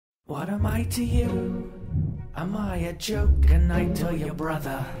What am I to you? Am I a joke, a knight or your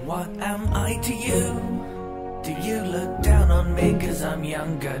brother? What am I to you? Do you look down on me cause I'm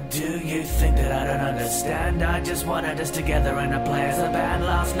younger? Do you think that I don't understand? I just wanted us together and to play as a band.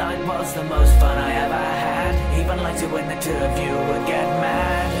 Last night was the most fun I ever had. Even like to when the two of you would get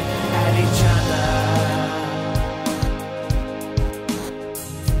mad at each other.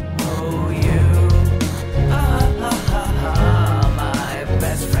 Oh, you are my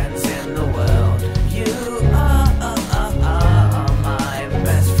best friends in the world. You are my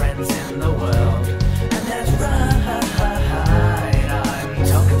best friends in the world. And that's right, I'm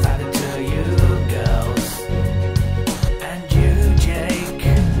talking about it to you girls. And you, Jake.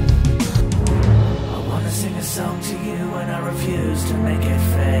 I wanna sing a song to you and I refuse to make it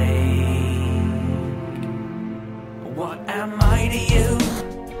fake. What am I to you?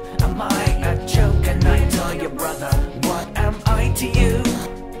 Am I a joke, a knight or your brother? What am I to you?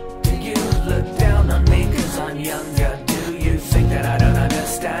 Do you look down on me cause I'm younger? Do you think that I don't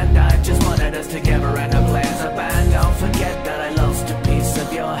understand? I just wanted us together and to play as a band. Don't forget that I lost a piece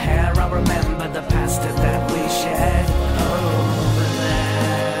of your hair. I remember the pasta that we shared over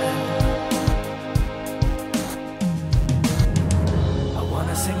there. I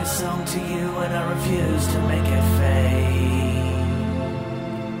wanna sing a song to you and I refuse to make it fade.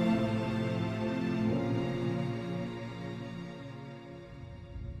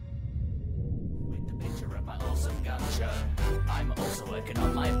 Awesome gun show. I'm also working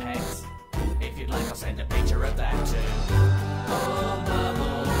on my pecs. If you'd like, I'll send a picture of that too.